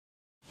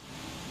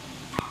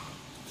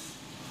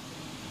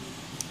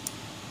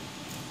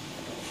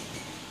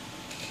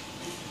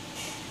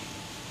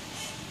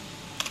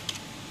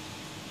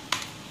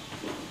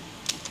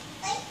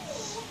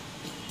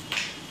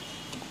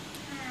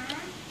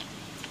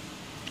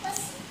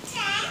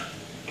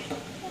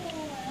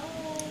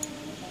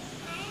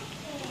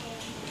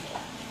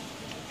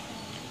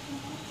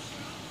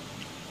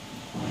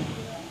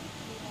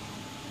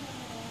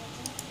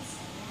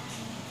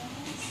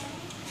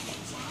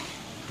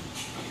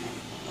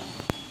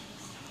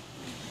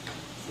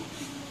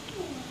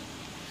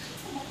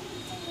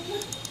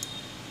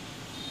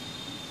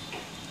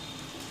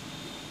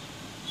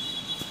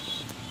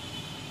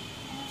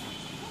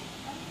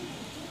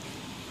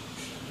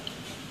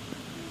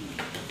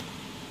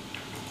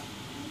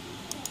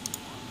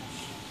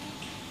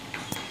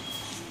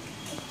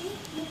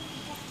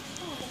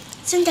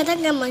Xin chào tất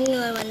cả mọi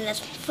người, mình là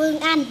Phương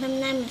Anh.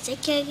 Hôm nay mình sẽ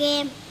chơi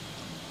game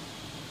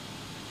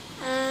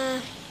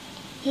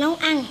nấu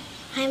ăn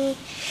game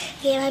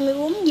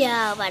 24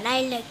 giờ. Và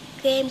đây là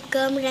game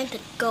cơm rang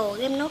thịt cừu,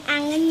 game nấu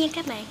ăn đó nha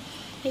các bạn.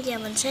 Bây giờ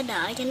mình sẽ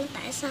đợi cho nó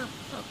tải xong.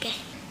 Ok.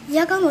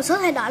 Do có một số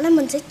thay đổi nên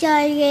mình sẽ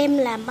chơi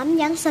game làm bánh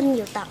giáng sinh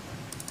nhiều tập.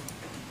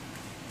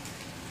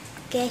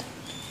 Ok.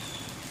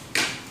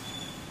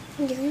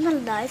 Bây giờ chúng ta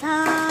đợi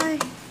thôi.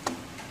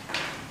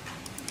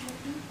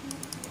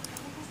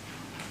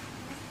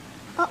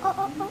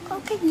 Ô,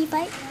 cái gì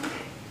vậy?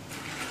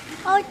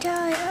 Ôi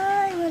trời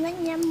ơi, mình đã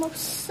nhầm một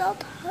số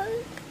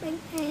thứ các bạn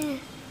à.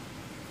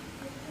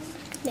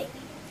 Điện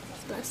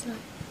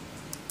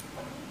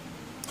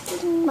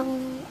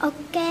bằng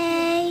ok.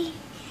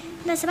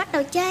 Chúng sẽ bắt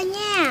đầu chơi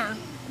nha.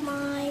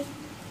 Mời.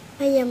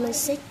 Bây giờ mình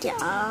sẽ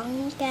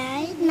chọn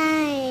cái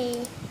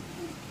này.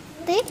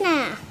 Tiếp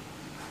nè.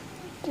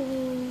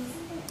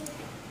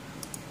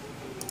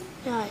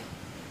 Rồi.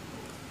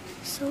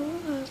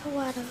 Xuống nó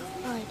qua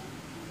rồi.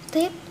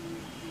 Tiếp.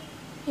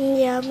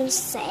 Giờ mình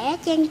sẽ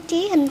trang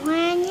trí hình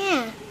hoa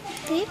nha.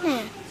 Tiếp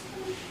nè.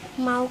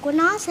 Màu của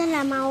nó sẽ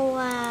là màu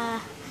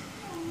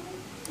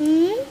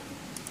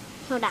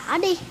màu đỏ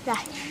đi. Rồi.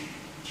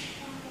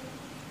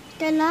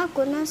 Cái lớp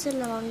của nó sẽ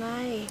là màu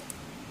này.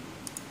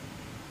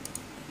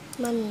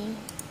 Mình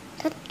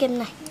thích kem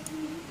này.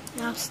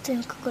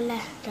 Austin Coca-Cola.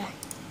 Rồi.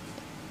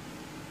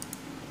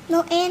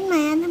 Noel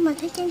mà, nên mình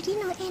thấy trang trí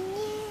Noel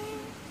nha.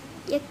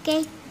 Ok.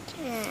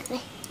 Đây.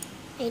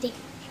 Đây đi.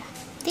 Rồi.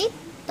 Tiếp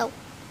tục.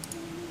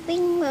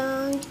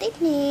 Tiếp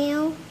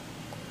theo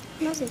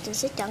nó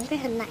sẽ chọn cái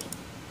hình này.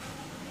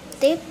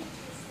 Tiếp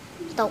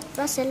tục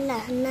đó sẽ là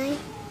hình này.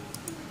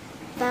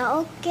 Và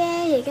ok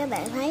thì các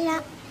bạn thấy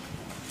đó,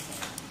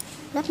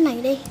 lớp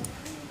này đi,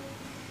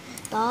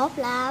 tốt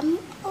lắm.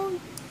 Oh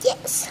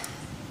yes.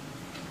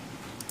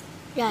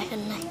 Rồi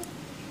hình này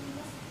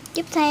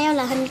tiếp theo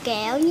là hình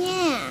kẹo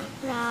nha.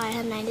 Rồi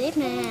hình này tiếp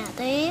nè.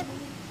 Tiếp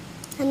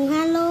hình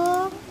hoa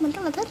luôn, mình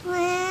rất là thích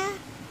hoa.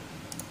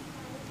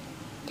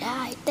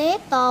 Rồi tiếp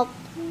tục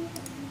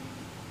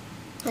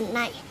hình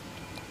này.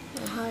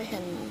 Thôi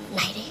hình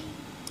này đi.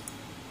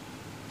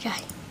 Rồi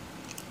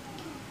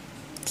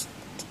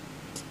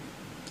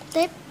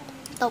tiếp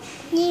tục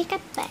nha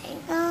các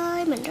bạn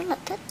ơi, mình rất là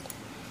thích.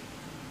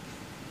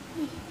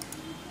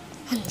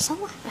 Hình xấu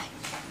quá. Rồi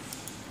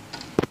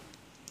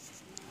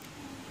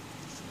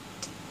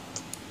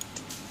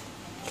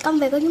công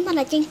việc của chúng ta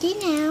là trang trí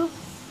nào.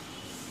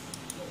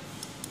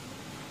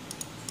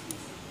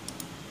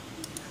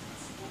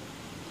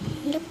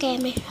 Đắp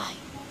kem đi. Rồi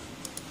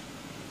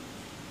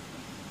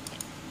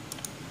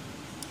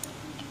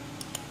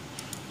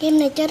game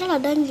này chơi rất là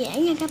đơn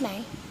giản nha các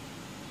bạn.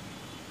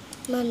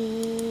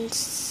 Mình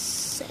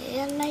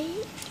sẽ lấy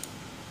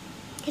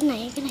cái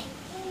này.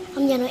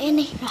 Ông già Noel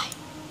đi. Rồi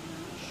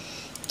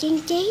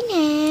trang trí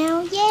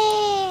nào.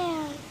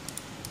 Yeah.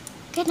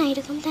 Cái này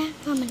được không ta?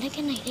 Thôi mình lấy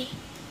cái này đi.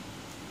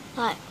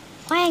 Rồi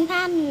hoàn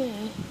thành.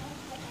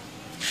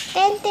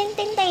 Tên.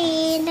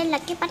 Đây là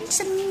cái bánh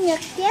sinh nhật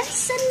Giáng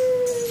sinh.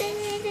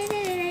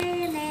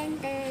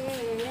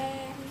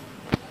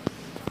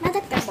 Nói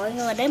tất cả mọi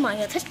người, để mọi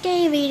người thích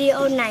cái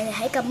video này thì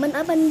hãy comment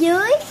ở bên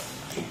dưới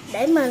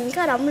để mình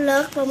có động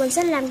lực và mình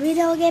sẽ làm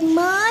video game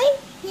mới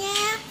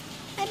nha.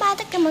 Bye bye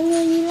tất cả mọi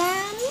người nhiều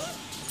lắm.